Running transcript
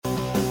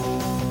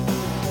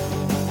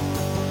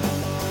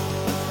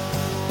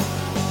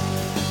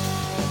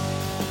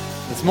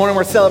This morning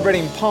we're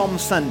celebrating Palm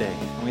Sunday.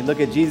 When we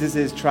look at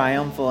Jesus'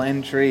 triumphal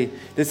entry,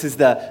 this is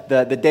the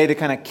day that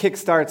kind of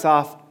kickstarts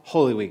off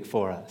Holy Week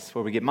for us,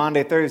 where we get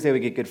Monday, Thursday, we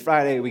get Good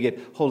Friday, we get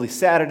Holy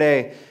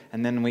Saturday,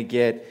 and then we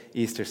get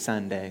Easter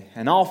Sunday.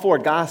 And all four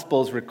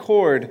Gospels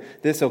record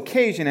this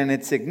occasion and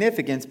its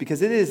significance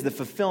because it is the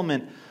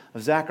fulfillment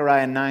of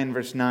Zechariah 9,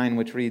 verse 9,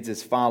 which reads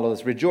as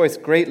follows: "Rejoice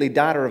greatly,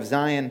 daughter of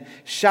Zion.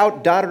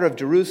 Shout, daughter of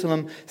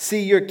Jerusalem.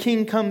 See, your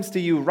king comes to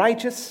you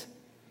righteous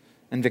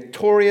and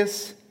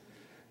victorious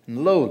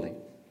and lowly,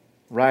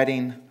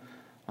 riding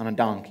on a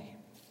donkey."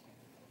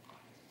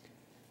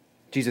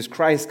 Jesus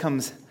Christ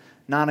comes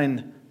not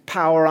in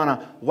power on a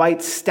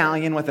white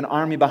stallion with an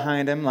army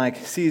behind him like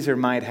Caesar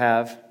might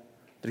have,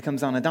 but he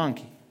comes on a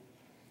donkey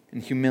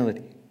in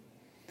humility.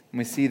 And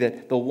we see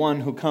that the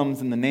one who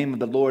comes in the name of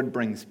the Lord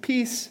brings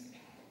peace.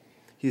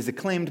 He is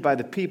acclaimed by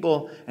the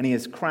people, and he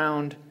is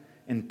crowned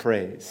in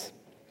praise.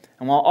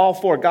 And while all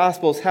four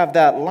Gospels have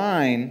that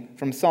line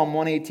from Psalm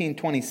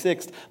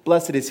 118:26,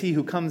 "Blessed is he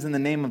who comes in the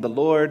name of the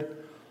Lord,"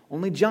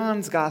 only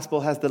John's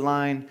Gospel has the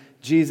line,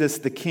 "Jesus,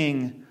 the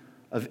King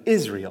of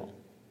Israel."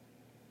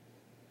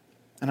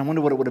 And I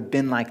wonder what it would have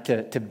been like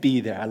to be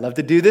there. I love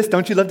to do this.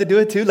 Don't you love to do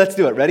it too? Let's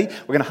do it. Ready?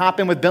 We're going to hop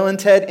in with Bill and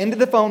Ted into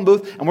the phone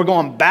booth, and we're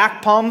going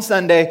back Palm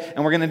Sunday,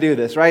 and we're going to do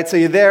this, right? So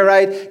you're there,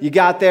 right? You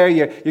got there.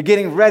 You're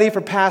getting ready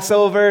for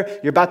Passover.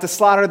 You're about to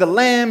slaughter the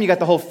lamb. You got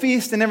the whole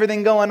feast and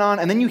everything going on.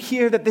 And then you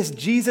hear that this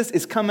Jesus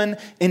is coming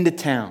into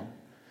town.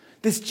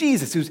 This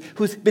Jesus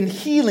who's been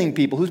healing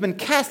people, who's been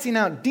casting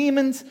out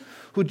demons,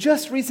 who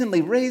just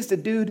recently raised a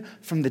dude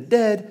from the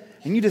dead.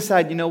 And you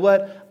decide, you know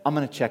what? I'm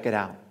going to check it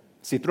out.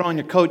 So you throw on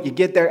your coat, you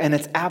get there, and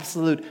it's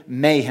absolute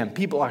mayhem.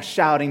 People are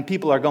shouting.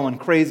 People are going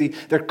crazy.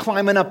 They're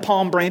climbing up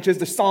palm branches.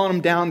 They're sawing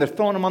them down. They're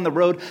throwing them on the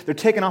road. They're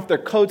taking off their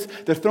coats.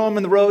 They're throwing them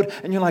in the road.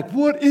 And you're like,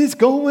 what is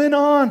going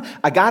on?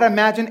 I got to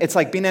imagine it's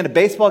like being at a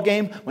baseball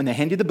game when they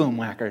hand you the boom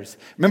whackers.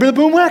 Remember the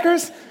boom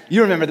whackers?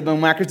 You remember the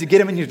boom whackers. You get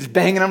them and you're just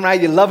banging them,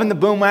 right? You're loving the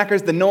boom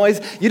whackers, the noise.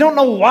 You don't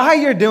know why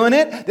you're doing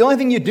it. The only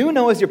thing you do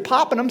know is you're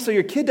popping them so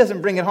your kid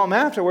doesn't bring it home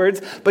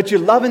afterwards, but you're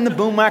loving the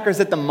boom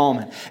whackers at the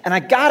moment. And I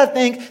got to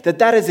think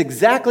that is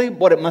exactly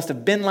what it must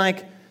have been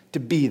like to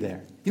be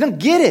there. You don't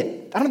get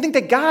it. I don't think they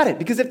got it,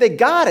 because if they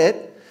got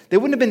it, they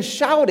wouldn't have been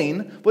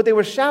shouting what they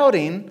were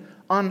shouting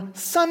on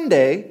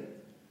Sunday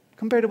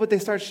compared to what they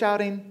start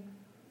shouting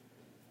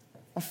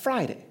on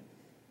Friday.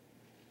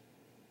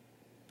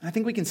 I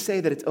think we can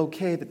say that it's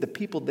okay that the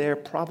people there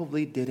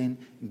probably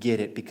didn't get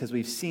it, because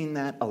we've seen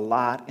that a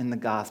lot in the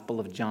Gospel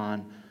of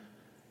John,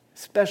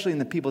 especially in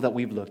the people that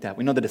we've looked at.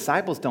 We know the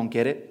disciples don't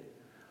get it.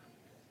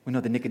 We know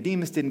that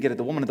Nicodemus didn't get it.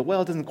 The woman at the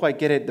well doesn't quite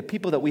get it. The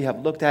people that we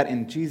have looked at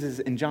in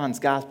John's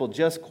Gospel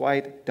just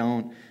quite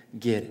don't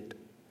get it.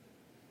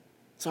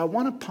 So I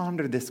want to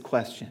ponder this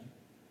question.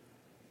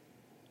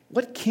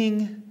 What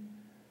king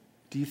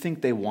do you think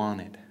they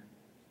wanted?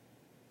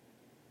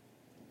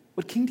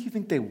 What king do you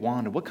think they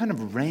wanted? What kind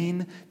of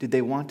reign did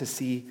they want to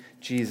see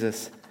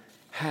Jesus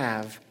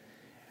have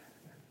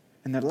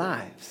in their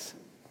lives?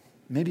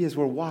 Maybe as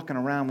we're walking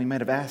around, we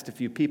might have asked a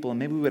few people, and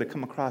maybe we would have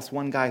come across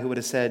one guy who would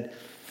have said,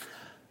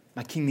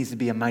 "My king needs to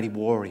be a mighty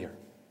warrior.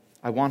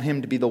 I want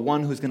him to be the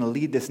one who's going to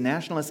lead this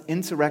nationalist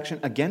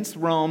insurrection against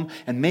Rome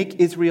and make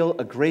Israel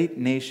a great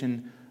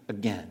nation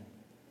again."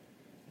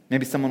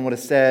 Maybe someone would have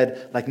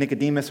said, like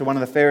Nicodemus or one of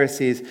the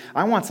Pharisees,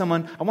 I want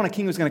a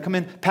king who's going to come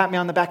in, pat me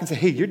on the back and say,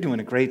 "Hey, you're doing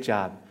a great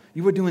job.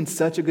 You were doing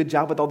such a good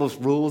job with all those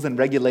rules and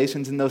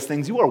regulations and those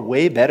things. You are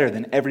way better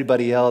than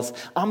everybody else.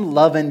 I'm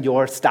loving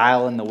your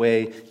style and the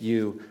way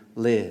you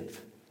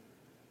live."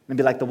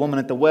 Maybe like the woman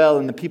at the well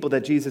and the people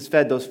that Jesus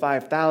fed, those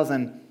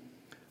 5,000,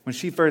 when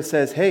she first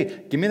says,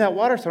 "Hey, give me that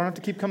water so I don't have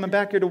to keep coming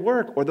back here to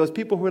work." Or those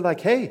people who are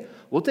like, "Hey,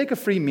 we'll take a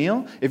free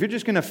meal. If you're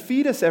just going to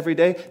feed us every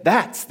day,"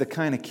 that's the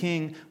kind of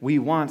king we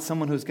want,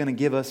 someone who's going to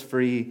give us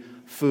free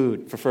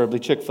food, preferably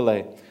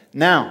Chick-fil-A.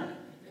 Now,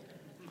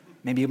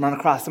 maybe you run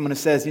across someone who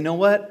says, "You know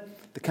what?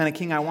 The kind of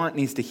king I want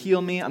needs to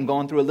heal me. I'm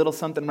going through a little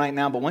something right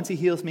now, but once he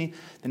heals me,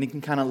 then he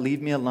can kind of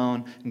leave me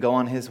alone and go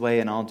on his way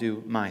and I'll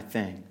do my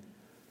thing."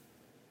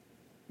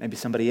 Maybe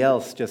somebody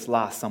else just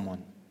lost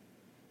someone.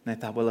 And they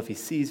thought, well, if he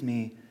sees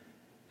me,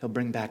 he'll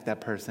bring back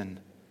that person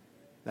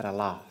that I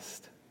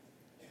lost.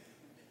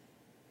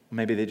 Or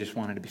maybe they just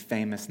wanted to be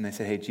famous and they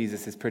said, "Hey,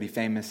 Jesus is pretty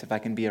famous. If I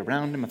can be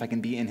around him, if I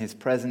can be in his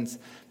presence,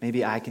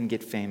 maybe I can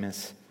get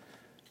famous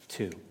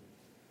too."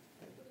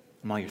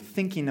 And while you're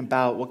thinking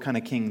about what kind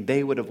of king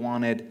they would have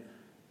wanted,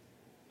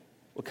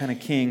 what kind of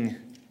king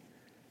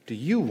do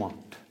you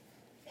want?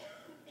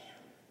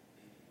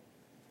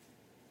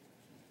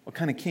 What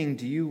kind of king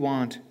do you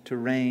want to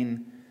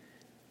reign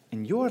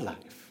in your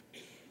life?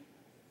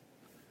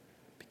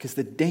 Because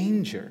the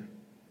danger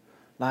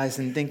lies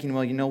in thinking,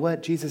 well, you know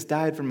what? Jesus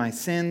died for my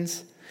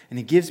sins, and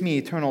he gives me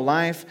eternal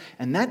life,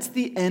 and that's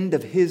the end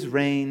of his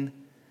reign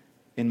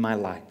in my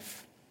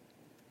life.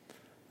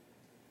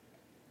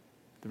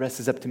 The rest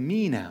is up to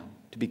me now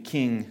to be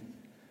king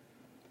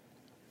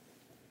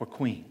or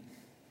queen.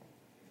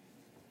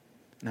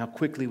 And how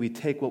quickly we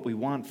take what we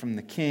want from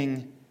the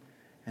king,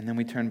 and then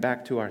we turn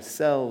back to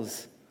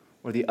ourselves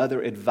or the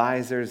other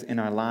advisors in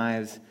our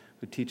lives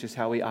who teach us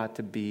how we ought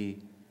to be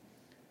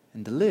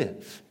and to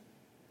live.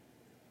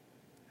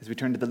 As we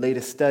turn to the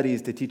latest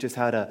studies to teach us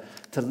how to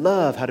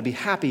love, how to be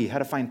happy, how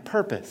to find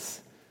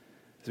purpose.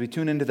 As we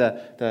tune into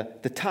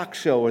the talk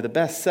show or the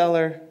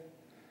bestseller,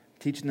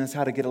 teaching us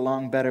how to get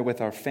along better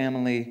with our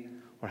family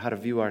or how to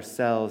view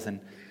ourselves, and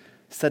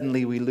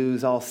suddenly we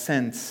lose all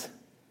sense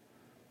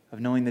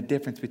of knowing the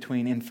difference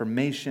between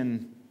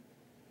information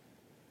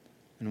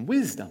and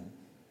wisdom.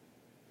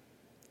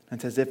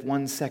 It's as if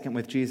 1 second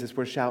with Jesus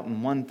we're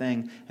shouting one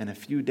thing, and a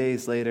few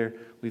days later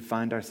we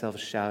find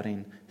ourselves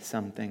shouting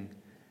something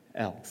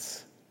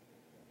else.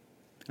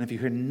 And if you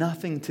hear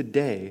nothing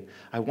today,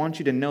 I want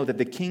you to know that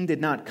the King did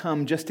not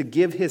come just to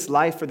give his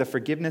life for the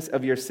forgiveness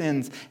of your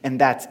sins,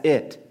 and that's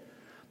it.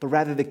 But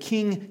rather the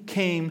King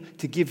came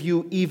to give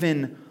you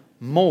even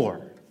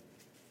more.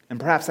 And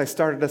perhaps I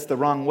started us the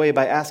wrong way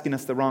by asking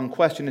us the wrong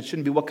question. It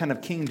shouldn't be, what kind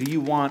of king do you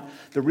want?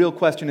 The real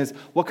question is,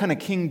 what kind of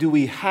king do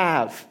we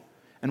have?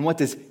 And what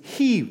does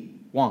he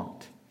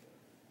want?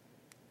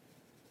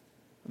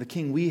 The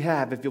king we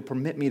have, if you'll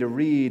permit me to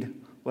read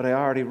what I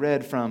already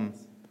read from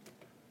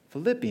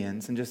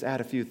Philippians and just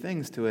add a few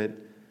things to it,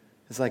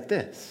 is like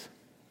this.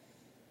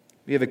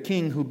 We have a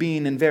king who,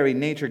 being in very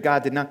nature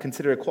God, did not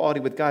consider equality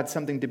with God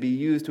something to be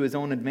used to his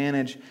own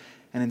advantage,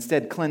 and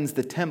instead cleansed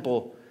the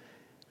temple,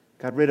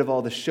 got rid of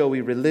all the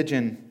showy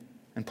religion,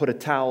 and put a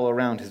towel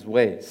around his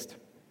waist,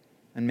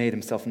 and made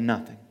himself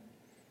nothing.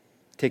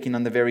 Taking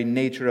on the very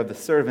nature of a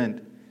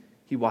servant,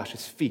 he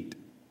washes feet.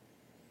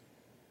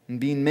 And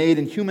being made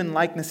in human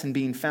likeness and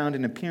being found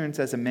in appearance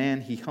as a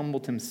man, he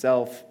humbled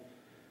himself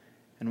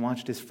and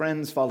watched his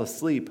friends fall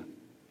asleep.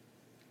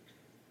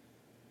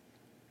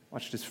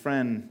 Watched his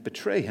friend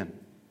betray him.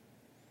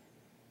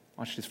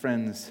 Watched his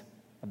friends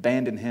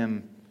abandon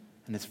him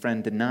and his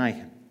friend deny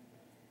him.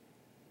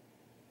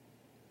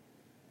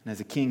 And as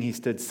a king, he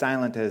stood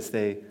silent as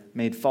they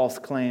made false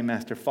claim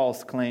after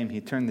false claim.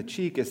 He turned the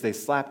cheek as they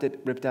slapped it,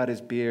 ripped out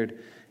his beard,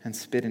 and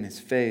spit in his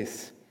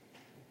face.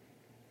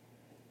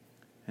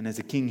 And as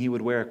a king, he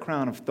would wear a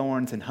crown of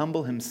thorns and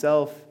humble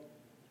himself,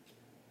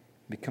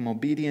 become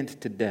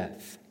obedient to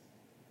death,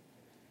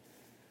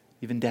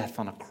 even death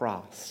on a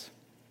cross.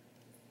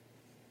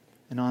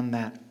 And on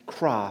that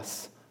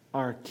cross,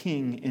 our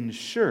King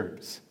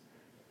ensures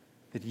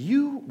that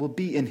you will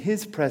be in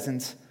his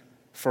presence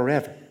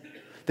forever.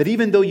 That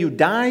even though you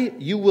die,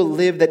 you will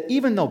live. That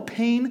even though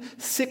pain,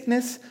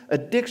 sickness,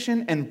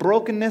 addiction, and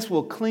brokenness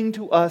will cling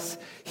to us,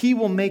 he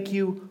will make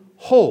you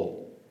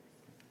whole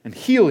and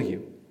heal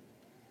you.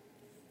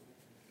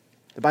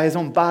 That by his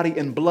own body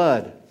and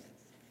blood,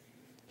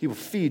 he will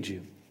feed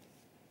you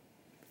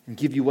and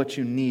give you what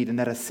you need. And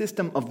that a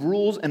system of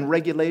rules and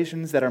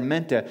regulations that are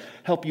meant to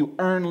help you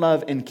earn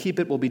love and keep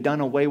it will be done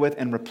away with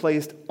and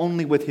replaced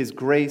only with his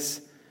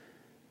grace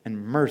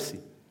and mercy.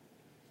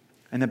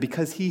 And that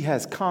because he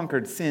has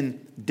conquered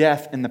sin,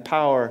 death, and the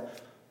power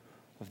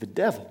of the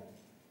devil,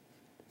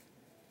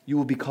 you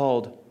will be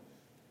called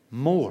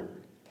more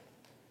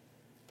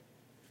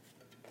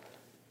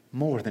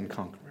than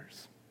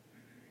conquerors.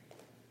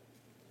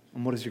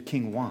 And what does your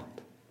king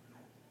want?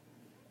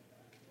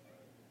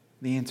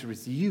 The answer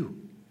is you.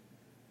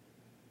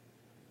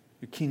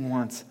 Your king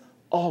wants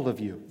all of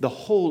you, the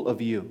whole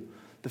of you,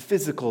 the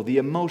physical, the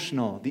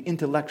emotional, the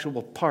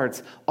intellectual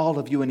parts, all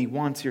of you, and he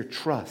wants your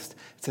trust.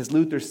 It's as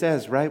Luther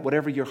says, right?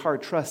 Whatever your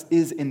heart trusts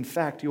is in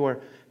fact your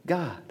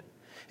God.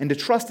 And to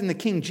trust in the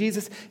King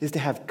Jesus is to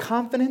have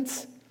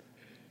confidence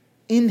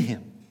in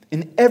him,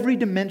 in every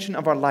dimension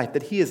of our life,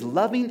 that he is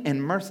loving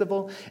and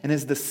merciful and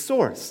is the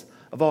source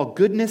of all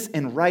goodness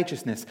and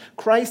righteousness.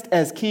 Christ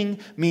as King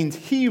means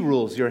he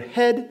rules your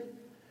head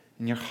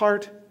and your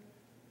heart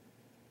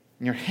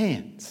and your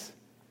hands.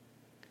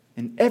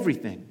 And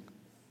everything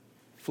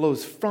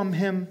flows from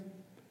him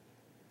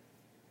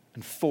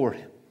and for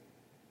him.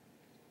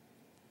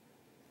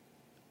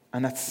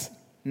 And that's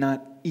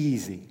not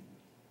easy.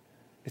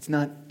 It's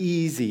not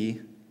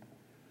easy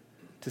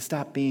to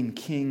stop being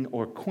king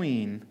or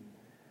queen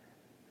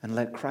and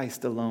let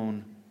Christ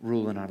alone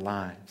rule in our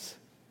lives.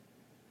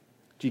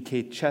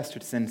 G.K.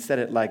 Chesterton said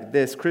it like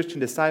this: Christian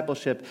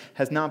discipleship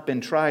has not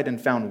been tried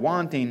and found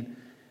wanting.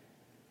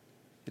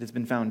 It has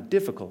been found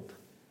difficult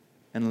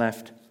and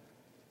left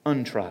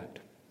untried.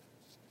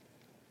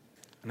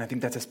 And I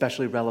think that's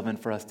especially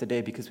relevant for us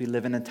today because we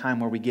live in a time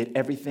where we get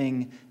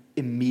everything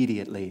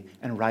immediately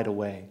and right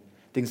away.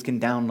 Things can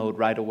download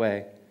right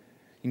away.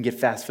 You can get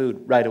fast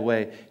food right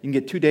away. You can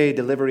get 2-day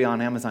delivery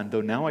on Amazon.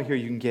 Though now I hear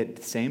you can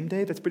get same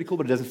day. That's pretty cool,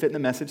 but it doesn't fit in the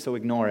message, so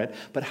ignore it.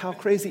 But how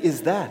crazy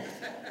is that?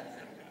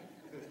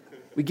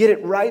 We get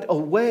it right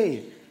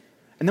away.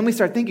 And then we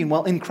start thinking,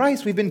 well, in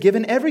Christ we've been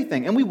given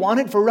everything. And we want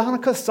it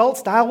Veruca Salt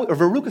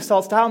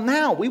style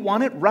now. We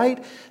want it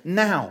right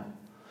now.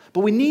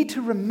 But we need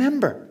to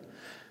remember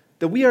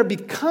that we are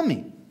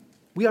becoming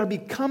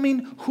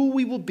who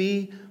we will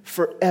be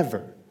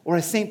forever. Or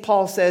as St.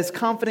 Paul says,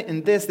 confident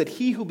in this, that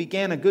he who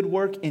began a good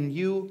work in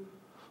you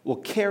will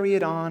carry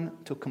it on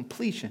to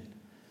completion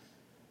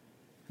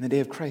in the day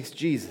of Christ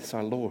Jesus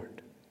our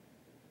Lord.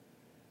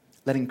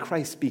 Letting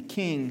Christ be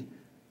king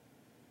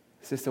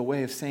is just a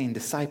way of saying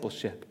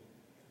discipleship.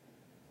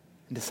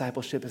 And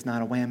discipleship is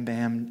not a wham,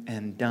 bam,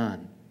 and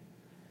done.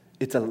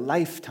 It's a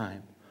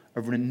lifetime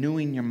of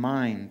renewing your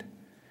mind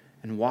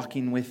and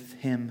walking with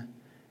him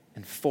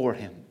and for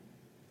him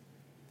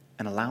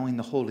and allowing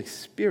the Holy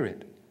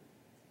Spirit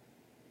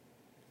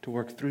to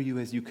work through you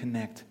as you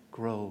connect,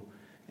 grow,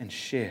 and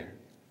share.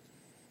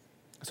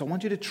 So I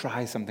want you to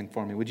try something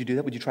for me. Would you do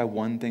that? Would you try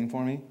one thing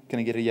for me? Can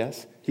I get a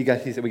yes? He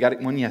said, we got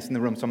one yes in the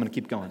room, so I'm going to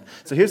keep going.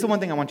 So here's the one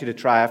thing I want you to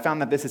try. I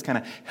found that this has kind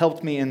of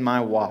helped me in my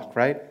walk,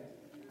 right?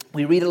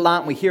 We read a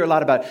lot and we hear a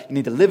lot about you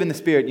need to live in the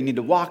Spirit, you need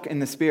to walk in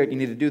the Spirit, you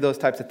need to do those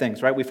types of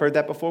things, right? We've heard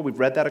that before. We've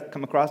read that,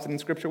 come across it in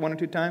Scripture one or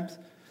two times.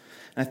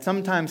 And I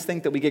sometimes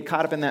think that we get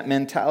caught up in that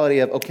mentality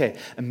of, okay,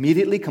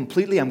 immediately,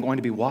 completely, I'm going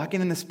to be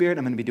walking in the Spirit,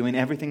 I'm going to be doing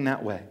everything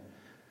that way.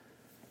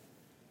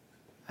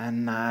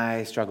 And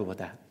I struggle with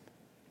that.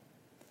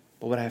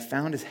 But what I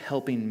found is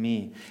helping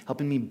me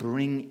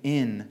bring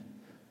in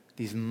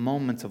these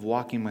moments of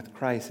walking with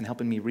Christ and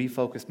helping me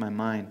refocus my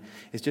mind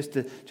is just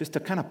to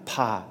kind of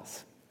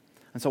pause.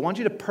 And so I want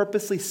you to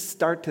purposely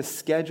start to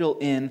schedule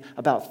in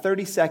about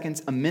 30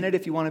 seconds, a minute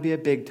if you want to be a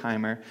big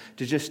timer,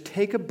 to just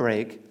take a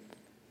break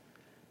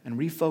and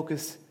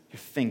refocus your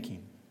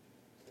thinking.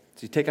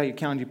 So you take out your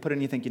calendar, you put it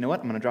in, you think, you know what,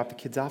 I'm going to drop the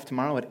kids off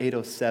tomorrow at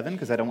 8:07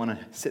 because I don't want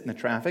to sit in the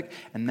traffic.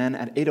 And then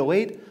at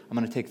 8:08, I'm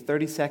going to take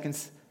 30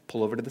 seconds,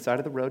 pull over to the side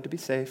of the road to be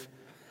safe,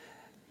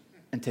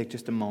 and take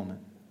just a moment.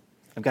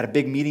 I've got a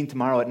big meeting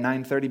tomorrow at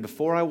 9:30.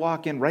 Before I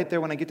walk in, right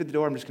there when I get to the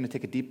door, I'm just going to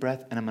take a deep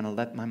breath and I'm going to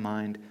let my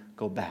mind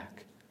go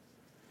back.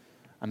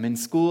 I'm in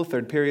school,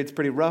 third period's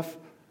pretty rough.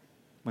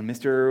 When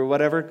Mr.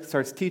 Whatever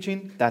starts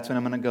teaching, that's when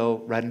I'm going to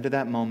go right into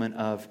that moment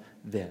of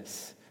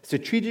this.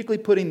 Strategically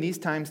putting these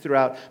times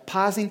throughout,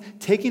 pausing,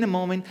 taking a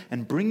moment,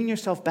 and bringing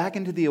yourself back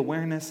into the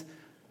awareness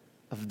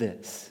of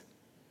this.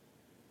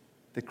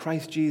 That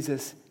Christ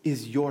Jesus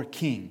is your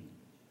King.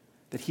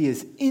 That he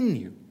is in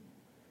you.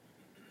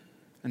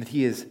 And that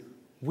he is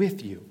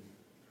with you.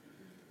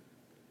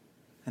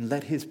 And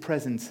let his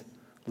presence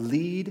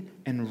lead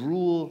and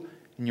rule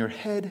in your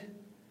head,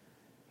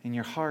 in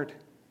your heart,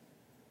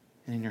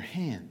 and in your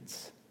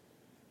hands.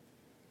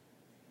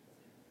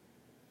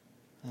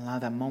 And allow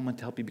that moment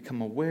to help you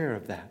become aware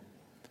of that.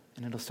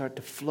 And it'll start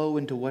to flow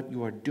into what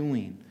you are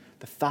doing,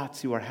 the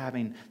thoughts you are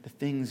having, the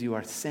things you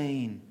are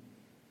saying.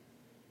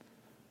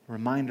 A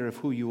reminder of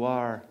who you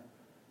are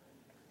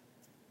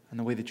and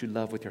the way that you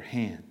love with your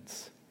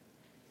hands.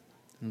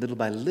 And little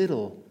by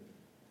little,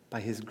 by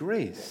his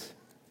grace,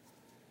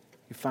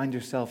 you find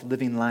yourself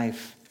living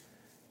life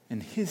in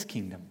his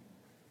kingdom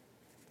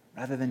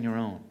rather than your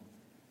own.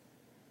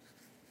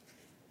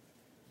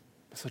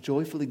 So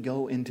joyfully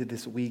go into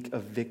this week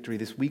of victory,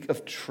 this week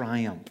of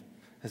triumph,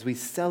 as we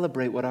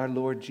celebrate what our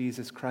Lord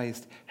Jesus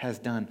Christ has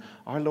done.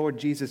 Our Lord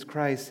Jesus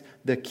Christ,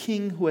 the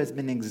King who has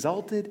been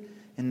exalted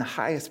in the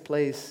highest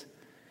place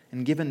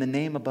and given the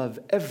name above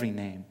every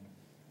name,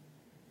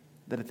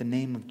 that at the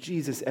name of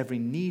Jesus every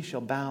knee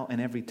shall bow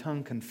and every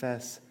tongue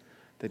confess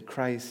that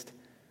Christ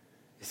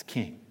is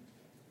King.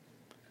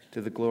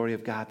 To the glory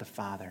of God the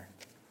Father.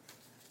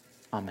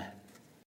 Amen.